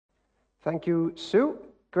Thank you, Sue.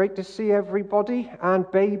 Great to see everybody, and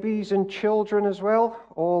babies and children as well.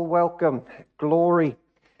 All welcome. Glory.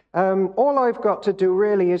 All I've got to do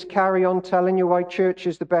really is carry on telling you why church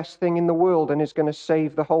is the best thing in the world and is going to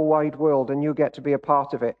save the whole wide world, and you get to be a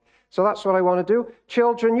part of it. So that's what I want to do.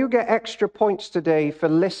 Children, you get extra points today for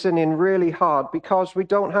listening really hard because we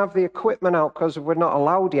don't have the equipment out because we're not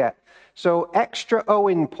allowed yet. So extra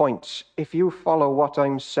Owen points if you follow what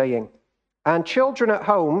I'm saying. And children at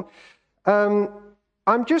home,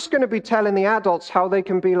 I'm just going to be telling the adults how they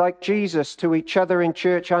can be like Jesus to each other in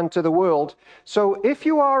church and to the world. So if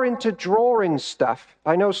you are into drawing stuff,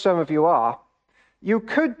 I know some of you are, you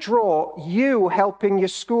could draw you helping your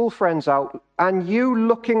school friends out and you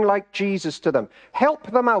looking like Jesus to them.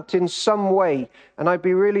 Help them out in some way. And I'd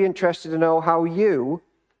be really interested to know how you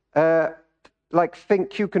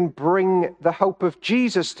think you can bring the hope of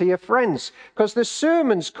Jesus to your friends. Because the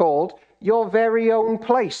sermon's called Your Very Own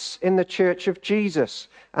Place in the Church of Jesus.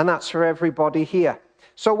 And that's for everybody here.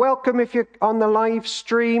 So welcome if you're on the live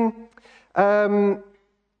stream. We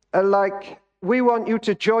want you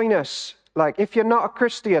to join us. If you're not a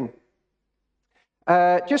Christian,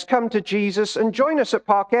 just come to Jesus and join us at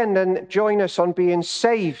Park End and join us on being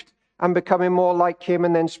saved and becoming more like him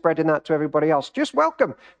and then spreading that to everybody else. Just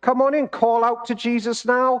welcome. Come on in. Call out to Jesus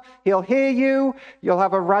now. He'll hear you. You'll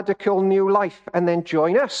have a radical new life. And then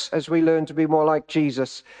join us as we learn to be more like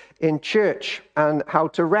Jesus in church and how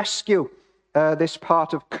to rescue this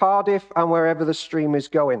part of Cardiff and wherever the stream is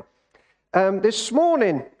going. This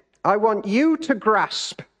morning, I want you to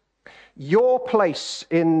grasp your place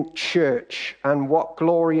in church and what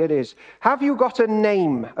glory it is. Have you got a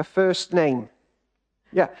name, a first name?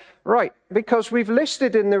 Yeah, right, because we've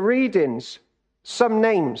listed in the readings some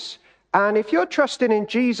names. And if you're trusting in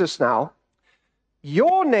Jesus now,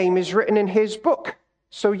 your name is written in his book.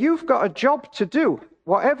 So you've got a job to do,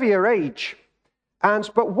 whatever your age.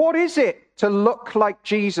 But what is it to look like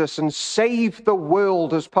Jesus and save the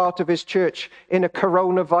world as part of his church in a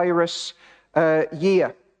coronavirus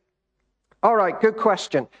year? All right, good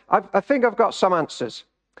question. I think I've got some answers.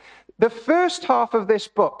 The first half of this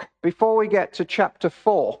book, before we get to chapter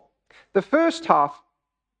 4, the first half,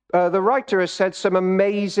 the writer has said some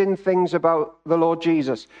amazing things about the Lord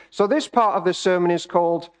Jesus. So this part of the sermon is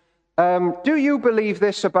called, Do You Believe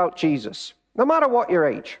This About Jesus? No matter what your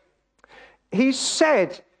age. He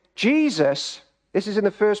said, Jesus, this is in the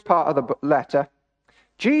first part of the letter,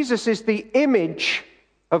 Jesus is the image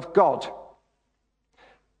of God.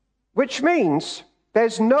 Which means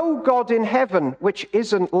there's no God in heaven which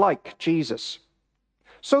isn't like Jesus.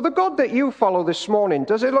 So the God that you follow this morning,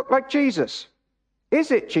 does it look like Jesus?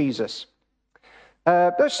 Is it Jesus?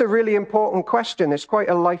 That's a really important question. It's quite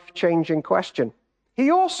a life-changing question. He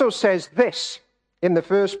also says this in the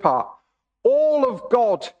first part. All of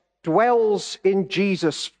God dwells in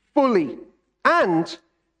Jesus fully, and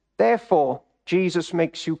therefore Jesus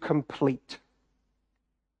makes you complete.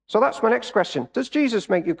 So that's my next question. Does Jesus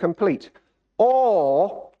make you complete?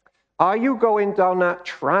 Or are you going down that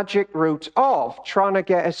tragic route of trying to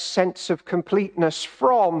get a sense of completeness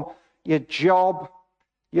from your job,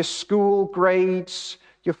 your school grades,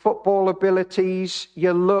 your football abilities,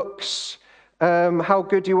 your looks, how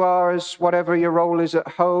good you are as whatever your role is at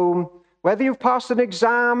home, whether you've passed an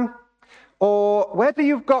exam or whether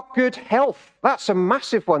you've got good health? That's a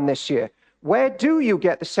massive one this year. Where do you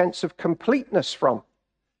get the sense of completeness from?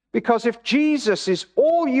 Because if Jesus is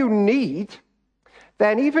all you need,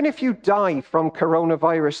 then even if you die from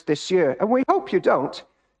coronavirus this year, and we hope you don't,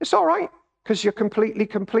 it's all right, because you're completely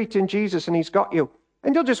complete in Jesus and he's got you.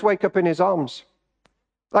 And you'll just wake up in his arms.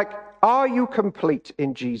 Are you complete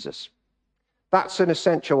in Jesus? That's an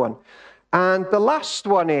essential one. And the last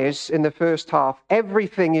one is, in the first half,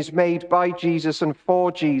 everything is made by Jesus and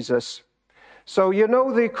for Jesus. So you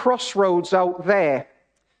know the crossroads out there.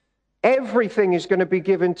 Everything is going to be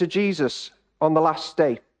given to Jesus on the last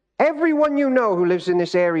day. Everyone you know who lives in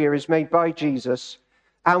this area is made by Jesus,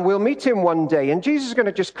 and we'll meet him one day. And Jesus is going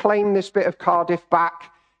to just claim this bit of Cardiff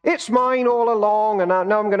back. It's mine all along, and now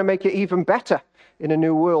I'm going to make it even better in a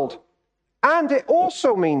new world. And it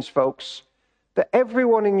also means, folks, that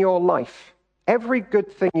everyone in your life, every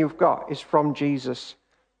good thing you've got is from Jesus.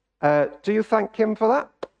 Do you thank him for that?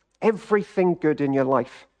 Everything good in your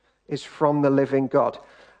life is from the living God.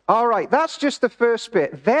 All right, that's just the first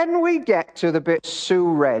bit. Then we get to the bit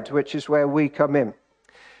Sue read, which is where we come in.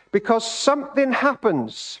 Because something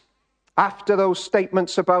happens after those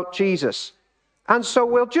statements about Jesus. And so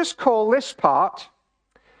we'll just call this part,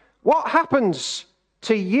 what happens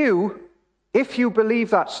to you if you believe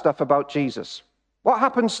that stuff about Jesus? What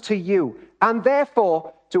happens to you? And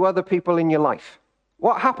therefore to other people in your life?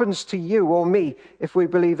 What happens to you or me if we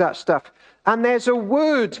believe that stuff? And there's a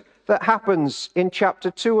word that happens in chapter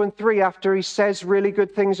 2 and 3 after he says really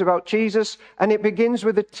good things about Jesus, and it begins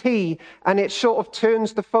with a T, and it sort of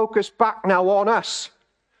turns the focus back now on us.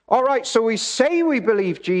 All right, so we say we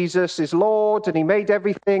believe Jesus is Lord and he made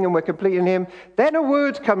everything and we're complete in him. Then a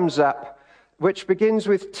word comes up which begins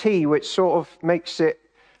with T, which sort of makes it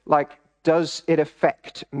like, does it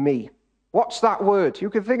affect me? What's that word? You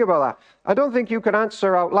can think about that. I don't think you can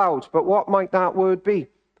answer out loud, but what might that word be?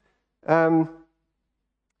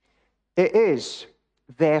 It is,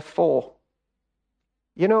 therefore.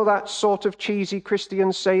 You know that sort of cheesy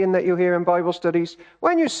Christian saying that you hear in Bible studies?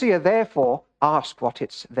 When you see a therefore, ask what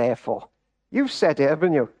it's there for. You've said it,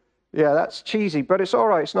 haven't you? Yeah, that's cheesy, but it's all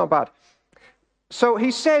right. It's not bad. So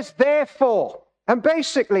he says, therefore, and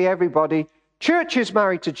basically everybody, church is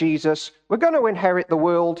married to Jesus. We're going to inherit the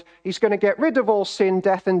world. He's going to get rid of all sin,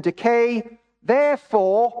 death, and decay.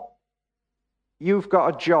 Therefore, you've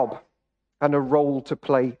got a job and a role to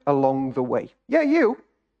play along the way. Yeah, you.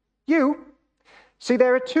 See,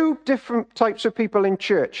 there are two different types of people in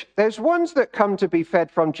church. There's ones that come to be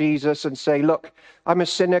fed from Jesus and say, look, I'm a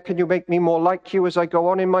sinner. Can you make me more like you as I go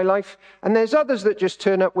on in my life? And there's others that just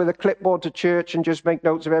turn up with a clipboard to church and just make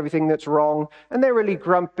notes of everything that's wrong. And they're really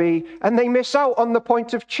grumpy and they miss out on the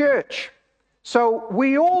point of church. So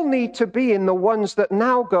we all need to be in the ones that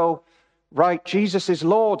now go, right, Jesus is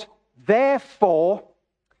Lord. Therefore,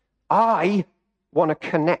 I want to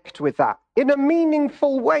connect with that in a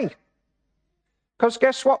meaningful way. Because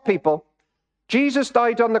guess what, people? Jesus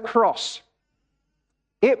died on the cross.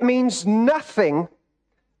 It means nothing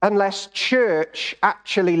unless church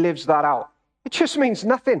actually lives that out. It just means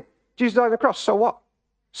nothing. Jesus died on the cross. So what?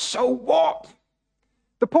 So what?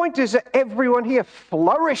 The point is that everyone here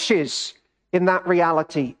flourishes in that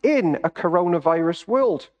reality in a coronavirus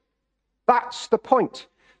world. That's the point.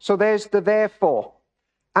 So there's the therefore.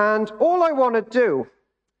 And all I want to do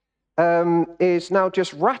is now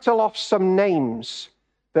just rattle off some names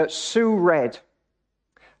that Sue read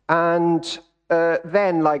and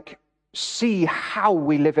then see how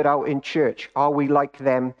we live it out in church. Are we like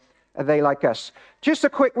them? Are they like us? Just a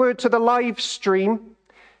quick word to the live stream.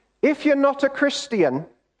 If you're not a Christian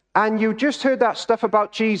and you just heard that stuff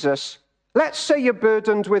about Jesus, let's say you're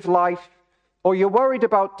burdened with life or you're worried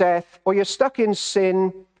about death or you're stuck in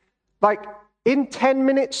sin, in 10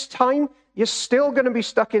 minutes' time, you're still going to be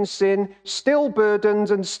stuck in sin, still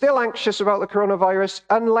burdened, and still anxious about the coronavirus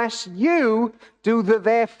unless you do the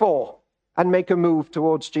therefore and make a move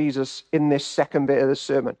towards Jesus in this second bit of the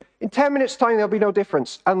sermon. In 10 minutes' time, there'll be no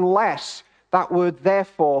difference unless that word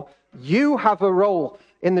therefore, you have a role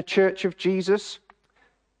in the church of Jesus,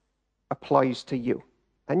 applies to you.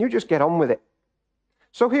 And you just get on with it.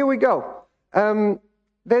 So here we go. I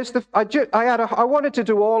wanted to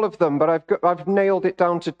do all of them, but I've nailed it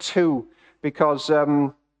down to 2 because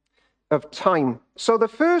of time. So the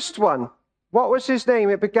first one, what was his name?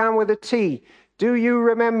 It began with a T. Do you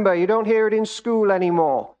remember? You don't hear it in school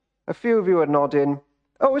anymore. A few of you are nodding.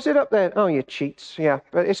 Oh, is it up there? Oh, you cheats. Yeah,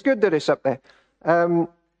 but it's good that it's up there.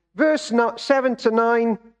 Verse 7 to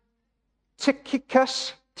 9,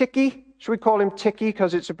 Tychicus. Ticky. Should we call him Ticky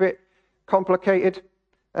because it's a bit complicated?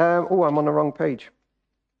 I'm on the wrong page.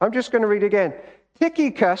 I'm just going to read again.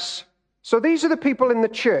 Tychicus. So these are the people in the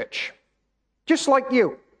church, just like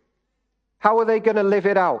you. How are they going to live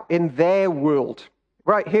it out in their world?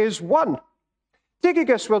 Right, here's one.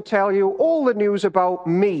 Tychicus will tell you all the news about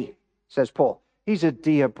me, says Paul. He's a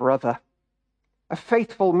dear brother, a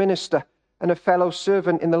faithful minister, and a fellow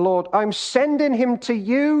servant in the Lord. I'm sending him to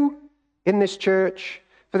you in this church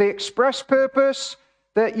for the express purpose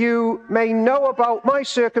that you may know about my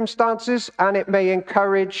circumstances and it may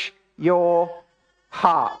encourage your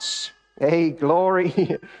hearts. Hey,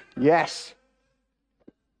 glory. Yes.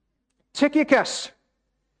 Tychicus,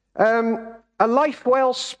 a life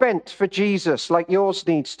well spent for Jesus, like yours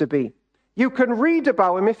needs to be. You can read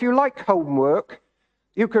about him if you like homework.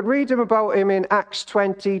 You can read about him in Acts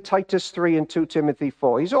 20, Titus 3, and 2 Timothy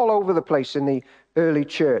 4. He's all over the place in the early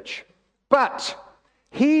church. But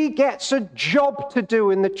he gets a job to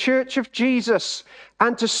do in the church of Jesus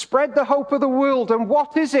and to spread the hope of the world. And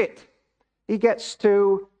what is it? He gets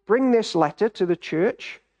to bring this letter to the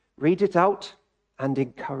church, read it out, and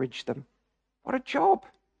encourage them. What a job.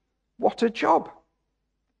 What a job.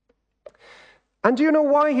 And do you know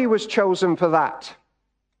why he was chosen for that?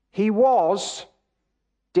 He was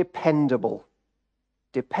dependable.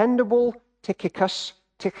 Dependable Tychicus,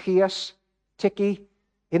 Ticky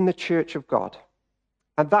in the church of God.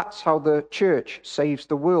 And that's how the church saves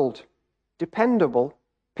the world. Dependable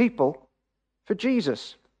people for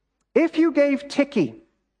Jesus. If you gave Ticky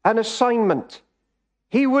an assignment,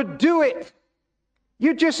 he would do it.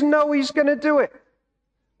 You just know he's going to do it.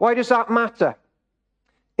 Why does that matter?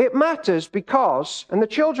 It matters because, and the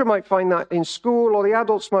children might find that in school or the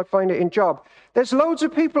adults might find it in job, there's loads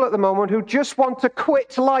of people at the moment who just want to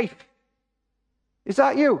quit life. Is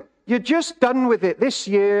that you? You're just done with it. This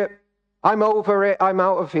year, I'm over it. I'm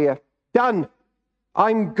out of here. Done.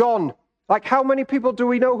 I'm gone. Like, how many people do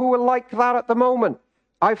we know who are like that at the moment?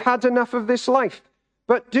 I've had enough of this life.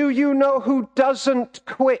 But do you know who doesn't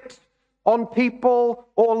quit on people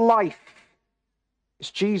or life?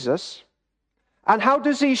 It's Jesus. And how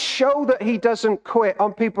does he show that he doesn't quit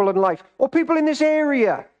on people and life? Or people in this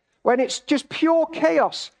area, when it's just pure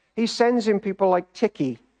chaos? He sends in people like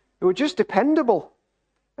Ticky, who are just dependable.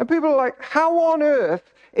 And people are like, how on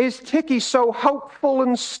earth is Ticky so hopeful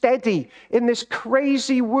and steady in this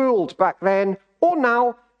crazy world back then? Or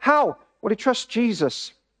now, how? Well, he trusts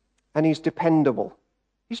Jesus, and he's dependable.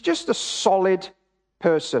 He's just a solid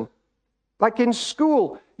person. Like in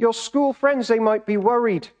school, your school friends, they might be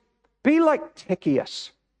worried. Be like Tychicus,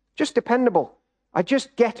 just dependable. I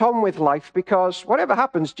just get on with life because whatever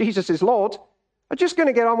happens, Jesus is Lord. I'm just going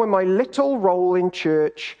to get on with my little role in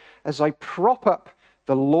church as I prop up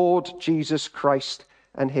the Lord Jesus Christ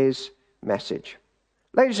and his message.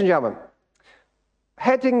 Ladies and gentlemen,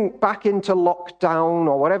 heading back into lockdown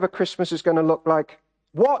or whatever Christmas is going to look like,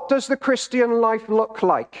 what does the Christian life look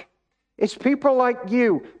like? It's people like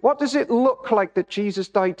you. What does it look like that Jesus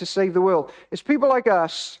died to save the world? It's people like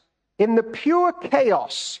us in the pure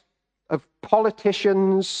chaos of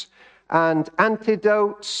politicians and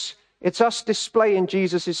antidotes. It's us displaying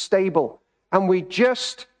Jesus is stable. And we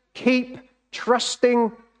just keep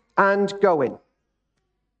trusting and going.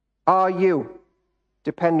 Are you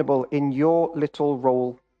dependable in your little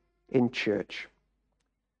role in church?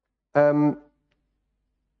 You're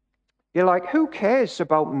like, who cares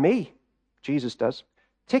about me? Jesus does.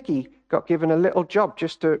 Ticky got given a little job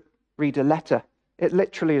just to read a letter. It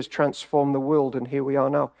literally has transformed the world, and here we are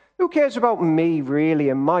now. Who cares about me, really,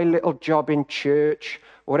 and my little job in church,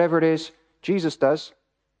 whatever it is? Jesus does.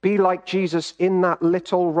 Be like Jesus in that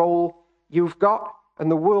little role you've got,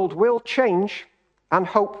 and the world will change, and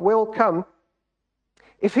hope will come.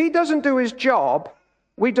 If he doesn't do his job,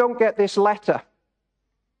 we don't get this letter.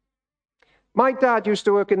 My dad used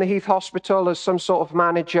to work in the Heath Hospital as some sort of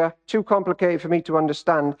manager, too complicated for me to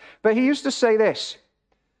understand, but he used to say this: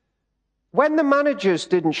 when the managers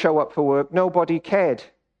didn't show up for work, nobody cared.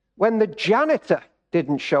 When the janitor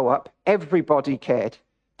didn't show up, everybody cared.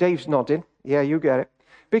 Dave's nodding. Yeah, you get it.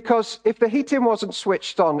 Because if the heating wasn't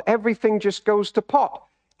switched on, everything just goes to pot.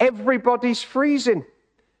 Everybody's freezing.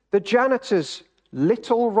 The janitor's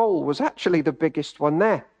little role was actually the biggest one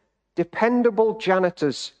there. Dependable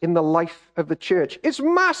janitors in the life of the church. It's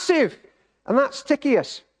massive. And that's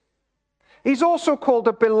Tychicus. He's also called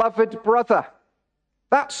a beloved brother.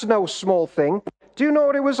 That's no small thing. Do you know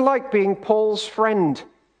what it was like being Paul's friend?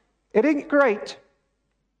 It ain't great.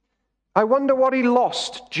 I wonder what he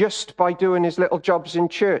lost just by doing his little jobs in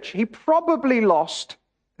church. He probably lost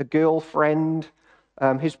a girlfriend,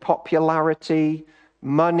 his popularity,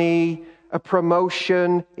 money, a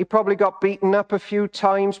promotion. He probably got beaten up a few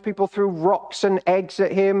times. People threw rocks and eggs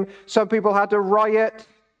at him. Some people had to riot.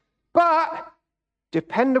 But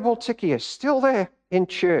dependable Tychicus still there in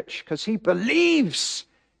church because he believes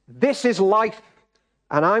this is life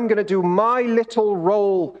and I'm going to do my little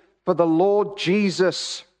role for the Lord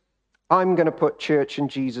Jesus. I'm going to put church and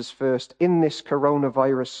Jesus first in this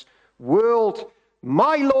coronavirus world.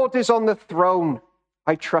 My Lord is on the throne.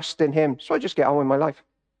 I trust in him. So I just get on with my life.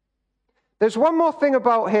 There's one more thing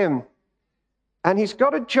about him, and he's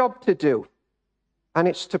got a job to do, and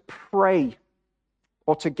it's to pray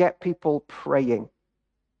or to get people praying.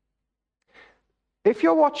 If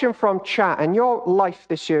you're watching from chat and your life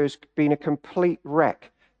this year has been a complete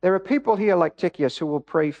wreck, there are people here like Tychicus who will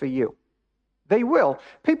pray for you. They will.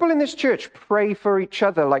 People in this church pray for each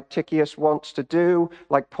other like Tychicus wants to do,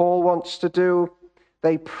 like Paul wants to do.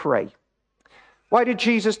 They pray. Why did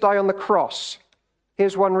Jesus die on the cross?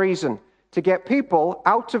 Here's one reason. To get people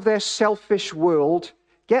out of their selfish world,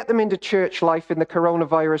 get them into church life in the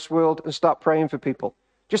coronavirus world and start praying for people.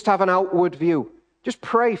 Just have an outward view. Just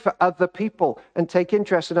pray for other people and take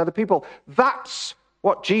interest in other people. That's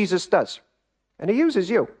what Jesus does. And he uses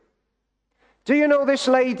you. Do you know this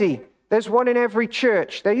lady? There's one in every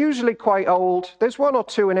church. They're usually quite old. There's one or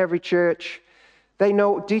two in every church. They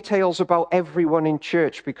know details about everyone in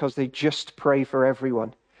church because they just pray for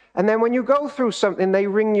everyone. And then when you go through something, they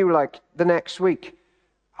ring you like the next week.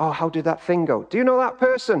 Oh, how did that thing go? Do you know that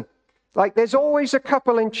person? Like there's always a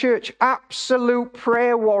couple in church, absolute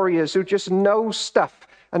prayer warriors who just know stuff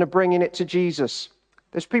and are bringing it to Jesus.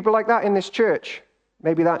 There's people like that in this church.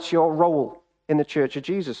 Maybe that's your role in the Church of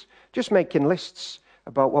Jesus. Just making lists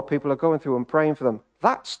about what people are going through and praying for them.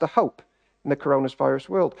 That's the hope in the coronavirus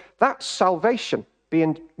world. That's salvation,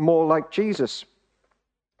 being more like Jesus.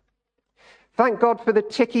 Thank God for the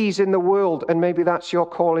tickies in the world, and maybe that's your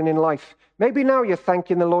calling in life. Maybe now you're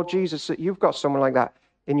thanking the Lord Jesus that you've got someone like that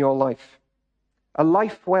in your life. A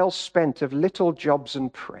life well spent of little jobs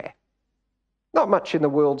and prayer. Not much in the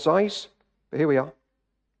world's eyes, but here we are,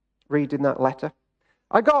 reading that letter.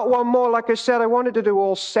 I got one more. Like I said, I wanted to do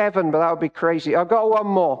all 7, but that would be crazy. I got one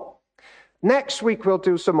more. Next week we'll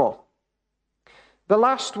do some more. The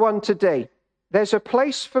last one today. There's a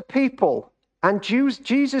place for people, and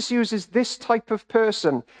Jesus uses this type of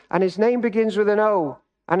person, and his name begins with an O,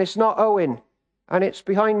 and it's not Owen, and it's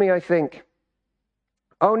behind me, I think.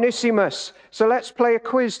 Onesimus. So let's play a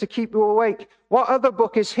quiz to keep you awake. What other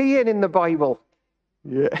book is he in the Bible?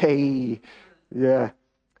 Yeah.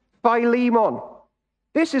 Philemon.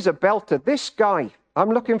 This is a belter. This guy, I'm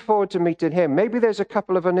looking forward to meeting him. Maybe there's a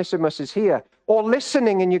couple of Onesimuses here, or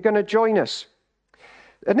listening and you're going to join us.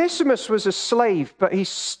 Onesimus was a slave, but he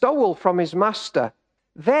stole from his master.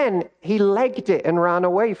 Then he legged it and ran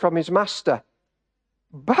away from his master.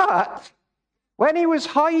 But when he was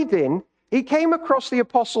hiding, he came across the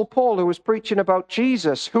Apostle Paul, who was preaching about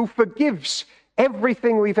Jesus, who forgives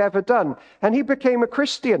everything we've ever done. And he became a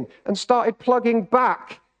Christian and started plugging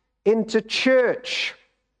back into church.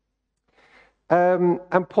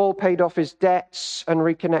 And Paul paid off his debts and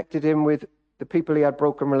reconnected him with the people he had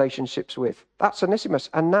broken relationships with. That's Onesimus.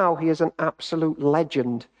 And now he is an absolute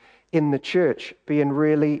legend in the church, being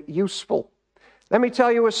really useful. Let me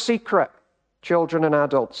tell you a secret, children and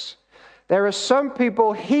adults. There are some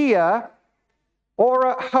people here or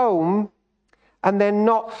at home, and they're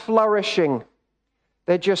not flourishing.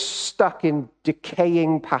 They're just stuck in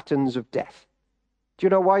decaying patterns of death. Do you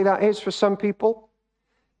know why that is for some people?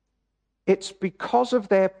 It's because of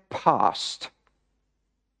their past.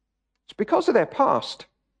 It's because of their past.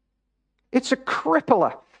 It's a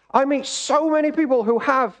crippler. I meet so many people who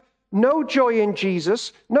have no joy in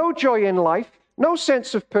Jesus, no joy in life, no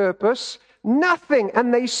sense of purpose, nothing,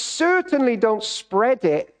 and they certainly don't spread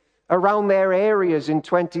it around their areas in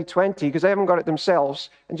 2020 because they haven't got it themselves.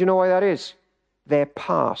 And do you know why that is? Their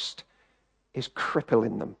past is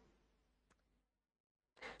crippling them.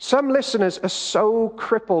 Some listeners are so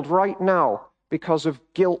crippled right now because of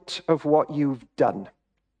guilt of what you've done.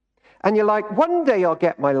 And you're like, one day I'll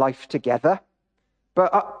get my life together,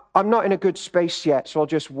 but I'm not in a good space yet, so I'll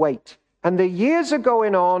just wait. And the years are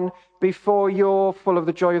going on before you're full of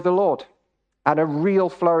the joy of the Lord and a real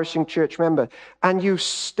flourishing church member. And you've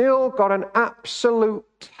still got an absolute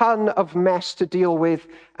ton of mess to deal with,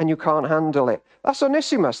 and you can't handle it. That's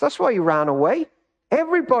Onesimus. That's why he ran away.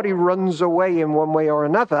 Everybody runs away in one way or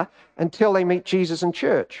another until they meet Jesus in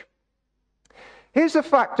church. Here's the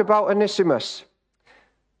fact about Onesimus.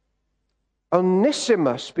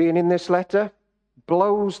 Onesimus, being in this letter,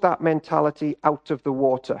 blows that mentality out of the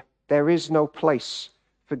water. There is no place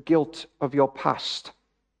for guilt of your past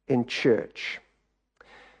in church.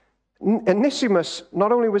 Onesimus,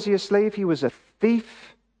 not only was he a slave, he was a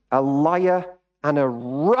thief, a liar, and a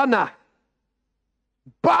runner.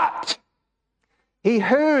 But he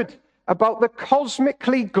heard about the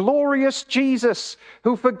cosmically glorious Jesus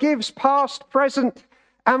who forgives past, present,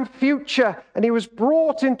 and future. And he was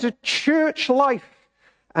brought into church life.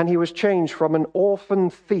 And he was changed from an orphan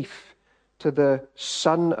thief to the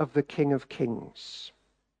son of the King of Kings.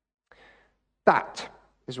 That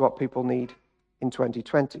is what people need in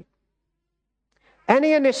 2020. Any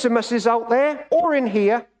Onesimuses out there or in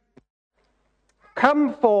here,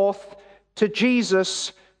 come forth to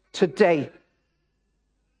Jesus today.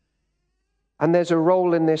 And there's a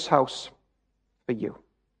role in this house for you,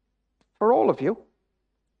 for all of you.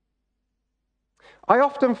 I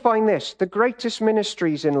often find this, the greatest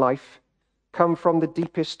ministries in life come from the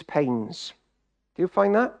deepest pains. Do you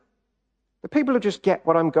find that? The people who just get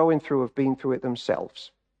what I'm going through have been through it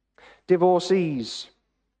themselves. Divorcees,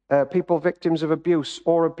 people victims of abuse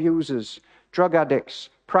or abusers, drug addicts,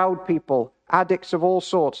 proud people, addicts of all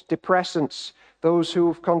sorts, depressants, those who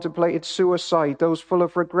have contemplated suicide, those full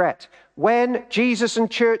of regret. When Jesus and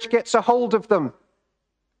church gets a hold of them,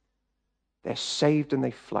 they're saved and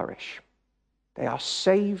they flourish. They are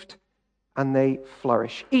saved and they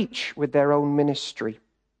flourish, each with their own ministry.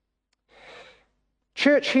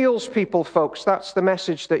 Church heals people, folks. That's the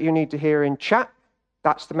message that you need to hear in chat.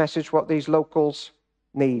 That's the message what these locals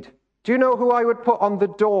need. Do you know who I would put on the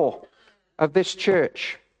door of this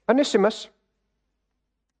church Onesimus,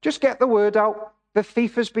 just get the word out. The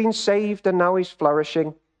thief has been saved and now he's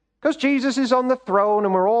flourishing. Because Jesus is on the throne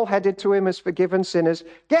and we're all headed to him as forgiven sinners.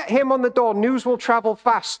 Get him on the door. News will travel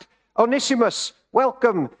fast. Onesimus,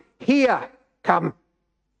 welcome. Here, come.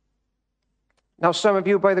 Now, some of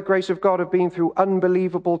you, by the grace of God, have been through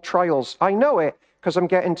unbelievable trials. I know it because I'm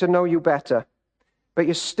getting to know you better. But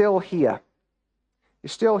you're still here. You're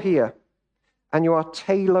still here. And you are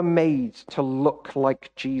tailor-made to look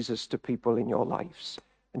like Jesus to people in your lives.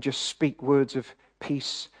 And just speak words of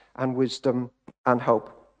peace and wisdom and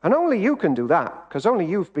hope. And only you can do that, because only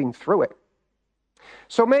you've been through it.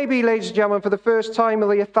 So maybe, ladies and gentlemen, for the first time or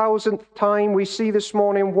the 1,000th time, we see this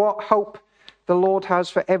morning what hope the Lord has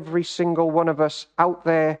for every single one of us out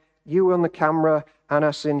there, you on the camera and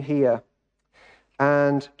us in here.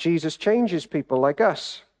 And Jesus changes people like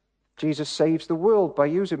us. Jesus saves the world by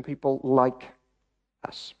using people like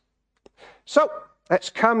us. So, let's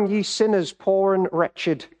come, ye sinners, poor and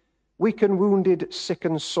wretched, weak and wounded, sick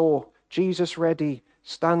and sore. Jesus ready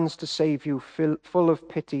stands to save you, full of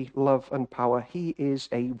pity, love, and power. He is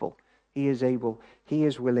able. He is able. He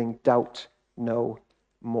is willing. Doubt no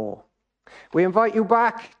more. We invite you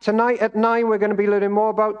back tonight at 9. We're going to be learning more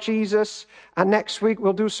about Jesus. And next week,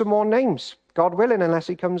 we'll do some more names. God willing, unless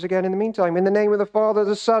he comes again in the meantime. In the name of the Father,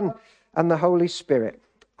 the Son, and the Holy Spirit.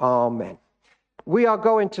 Amen. We are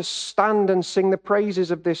going to stand and sing the praises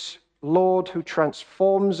of this Lord who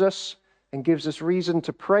transforms us and gives us reason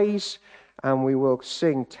to praise. And we will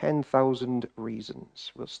sing 10,000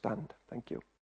 reasons. We'll stand. Thank you.